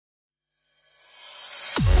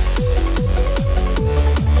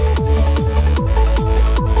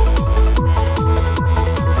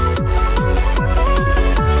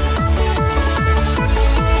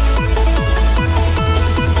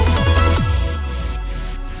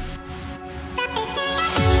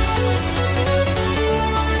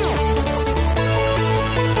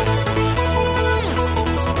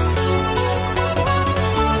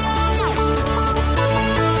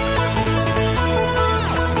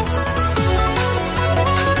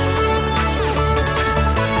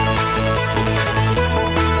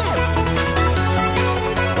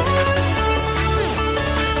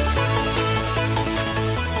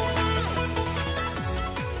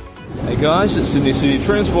guys, it's Sydney City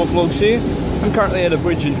Transport Vlogs here. I'm currently at a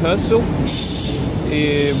bridge in Hurstville.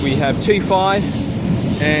 Here we have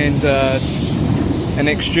T5 and an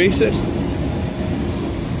XG set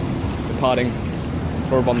departing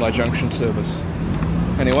for a Bondi Junction service.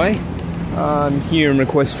 Anyway, I'm here in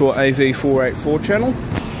request for AV484 channel,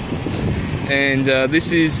 and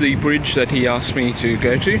this is the bridge that he asked me to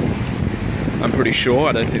go to. I'm pretty sure,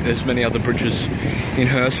 I don't think there's many other bridges in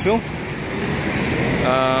Hurstville.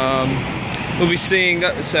 We'll be seeing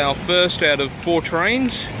that's our first out of 4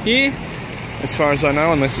 trains here, as far as I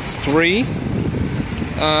know, unless it's 3.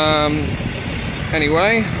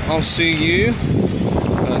 Anyway, I'll see you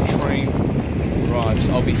when the train arrives.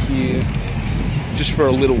 I'll be here just for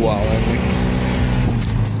a little while only.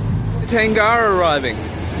 Tangaras arriving.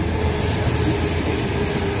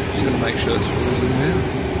 Just gonna make sure it's filling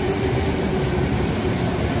now.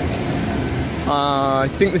 I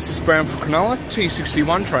think this is bound for Cronulla,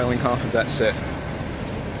 T61 trailing half of that set.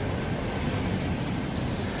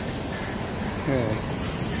 Okay.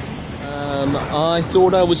 I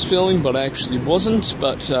thought I was filming, but I actually wasn't,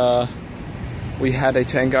 but we had a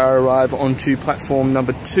Tangaras arrive onto platform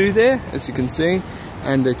number 2 there, as you can see,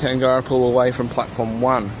 and the Tangaras pull away from platform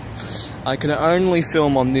 1. I can only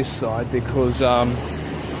film on this side because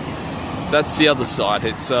that's the other side.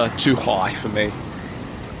 It's too high for me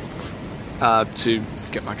to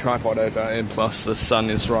get my tripod over, and plus the sun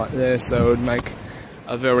is right there, so it would make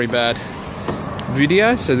a very bad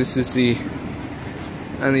video. So this is the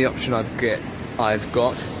only option I've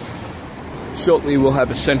got. Shortly we'll have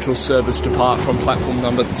a central service depart from platform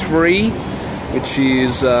number 3, which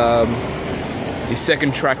is the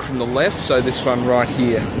second track from the left, so this one right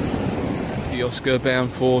here. The Oscar bound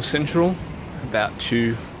for Central, about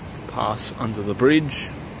to pass under the bridge.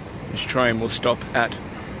 This train will stop at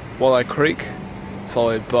Allawah Creek,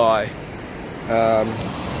 followed by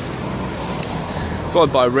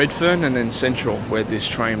Redfern, and then Central, where this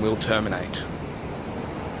train will terminate.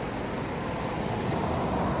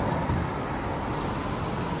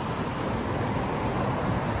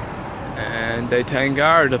 And a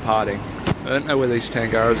Tangaras departing. I don't know where these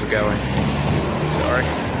Tangaras are going. Sorry.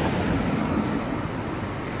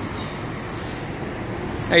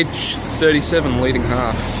 H37 leading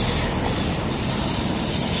half.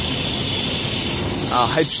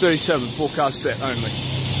 H37 forecast set only.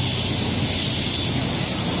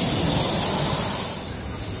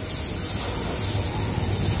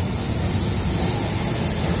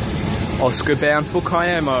 Oscar bound for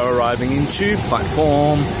Kiama arriving into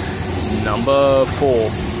platform number 4.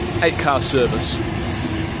 8-car service.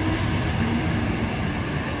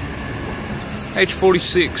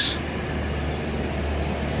 H46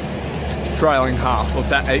 trailing half of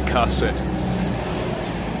that 8-car set.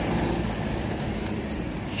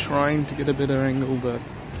 Trying to get a better angle, but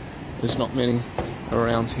there's not many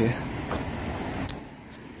around here.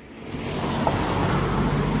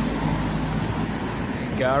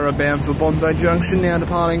 Kogarah bound for Bondi Junction, now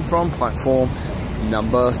departing from platform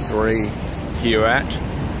number 3 here at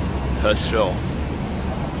Hurstville.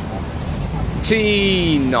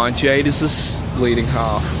 T98 is this leading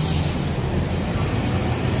half.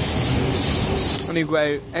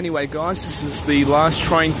 Anyway guys, this is the last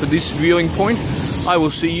train for this viewing point. I will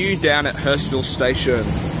see you down at Hurstville Station.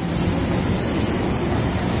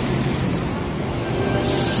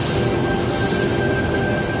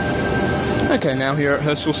 Okay, now here at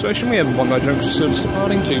Hurstville Station we have a Bondi Junction service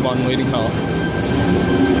departing, T1 leading half.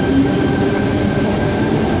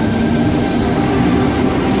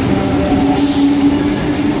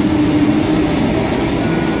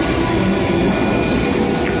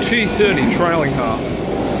 T30 trailing half.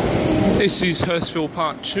 This is Hurstville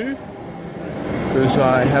Part 2, because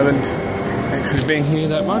I haven't actually been here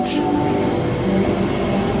that much.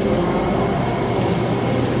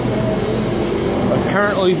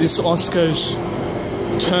 Apparently this Oscar's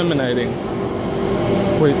terminating,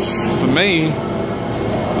 which for me,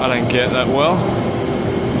 I don't get that well.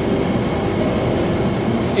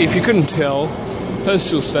 If you couldn't tell,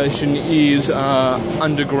 Hurstville Station is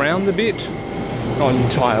underground a bit. Not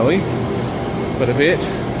entirely, but a bit.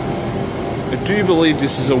 I do believe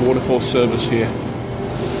this is a waterfall service here.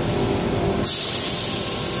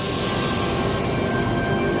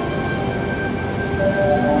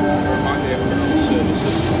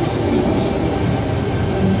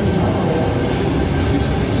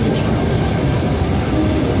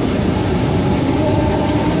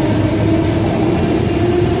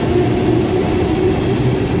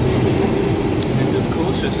 And of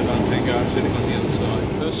course there's another Tangaras sitting on the other side.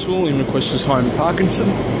 Hurstville in request is home Parkinson.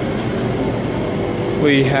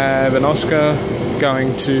 We have an Oscar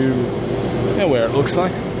going to nowhere, it looks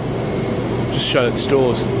like. just shut its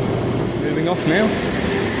doors. Moving off now.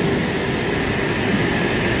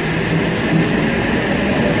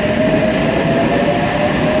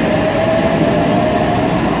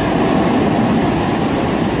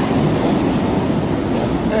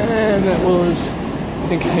 And that was, I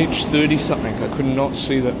think, H30 something. I could not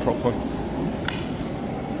see that properly.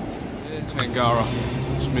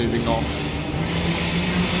 Tangaras is moving off.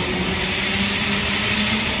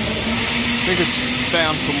 I think it's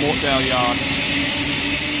bound for Mortdale Yard.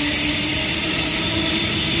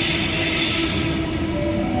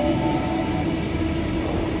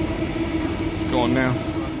 It's gone now.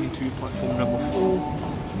 Into platform number 4.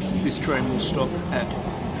 This train will stop at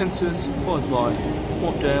Penshurst, followed by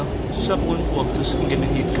Mortdale, Sutherland, Loftus, Ingleton,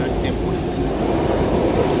 Heathcote and Woodford.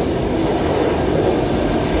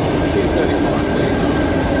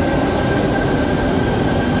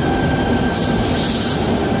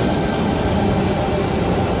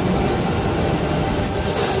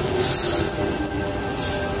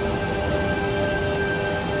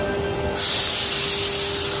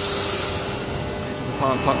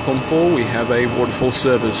 Platform 4, we have a waterfall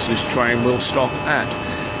service. This train will stop at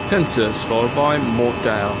Penshurst, followed by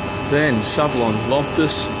Mortdale, then Sutherland,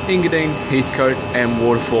 Loftus, Ingleton, Heathcote and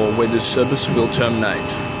Waterfall, where this service will terminate.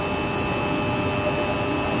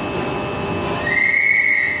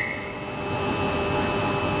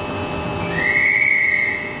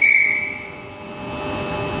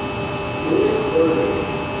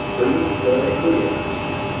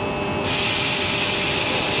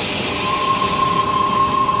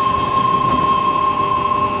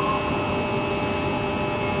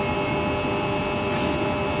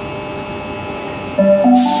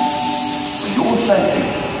 For your safety,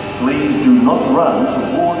 please do not run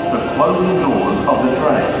towards the closing doors of the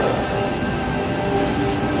train.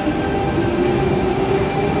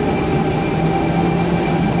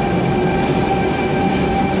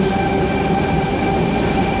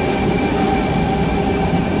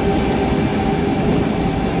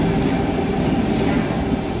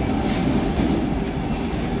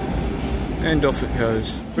 And off it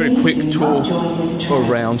goes. Very quick tour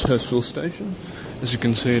around Hurstville station. As you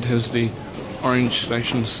can see, it has the orange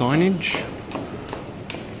station signage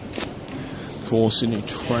for Sydney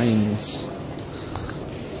trains.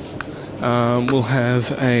 We'll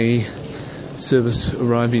have a service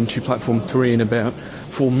arriving to platform 3 in about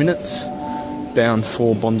 4 minutes, bound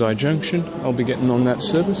for Bondi Junction. I'll be getting on that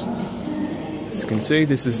service. As you can see,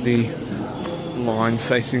 this is the line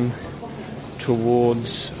facing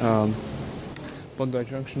towards Bondi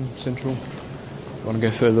Junction Central. If you want to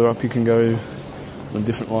go further up, you can go on a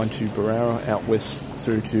different line to Kogarah, out west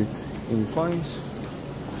through to Emu Plains.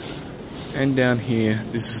 And down here,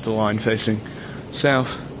 this is the line facing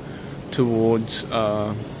south towards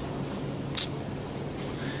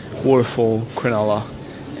Waterfall, Cronulla,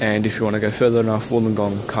 and if you want to go further enough,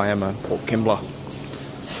 Wollongong, Kiama, Port Kembla.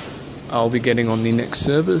 I'll be getting on the next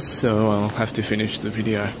service, so I'll have to finish the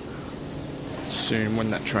video soon when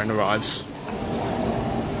that train arrives.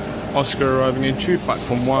 Oscar arriving into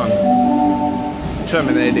platform 1,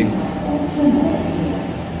 terminating.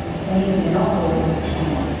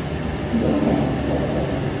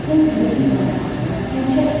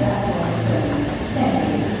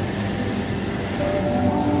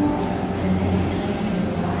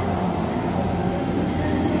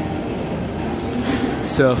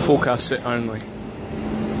 It's a forecast set only.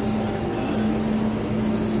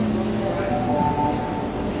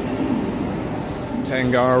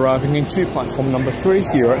 Tangaras arriving into platform number 3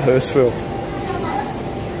 here at Hurstville.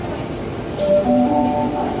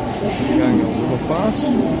 Going a little fast.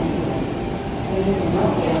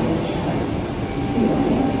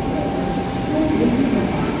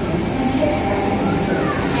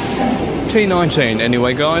 T19.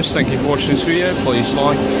 Anyway guys, thank you for watching this video. Please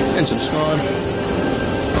like and subscribe.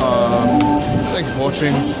 Thank you for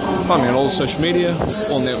watching. Find me on all social media,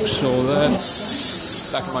 all networks, all that.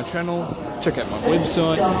 Back at my channel, check out my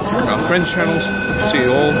website, check out my friends' channels. See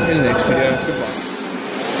you all in the next video.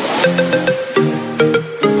 Goodbye.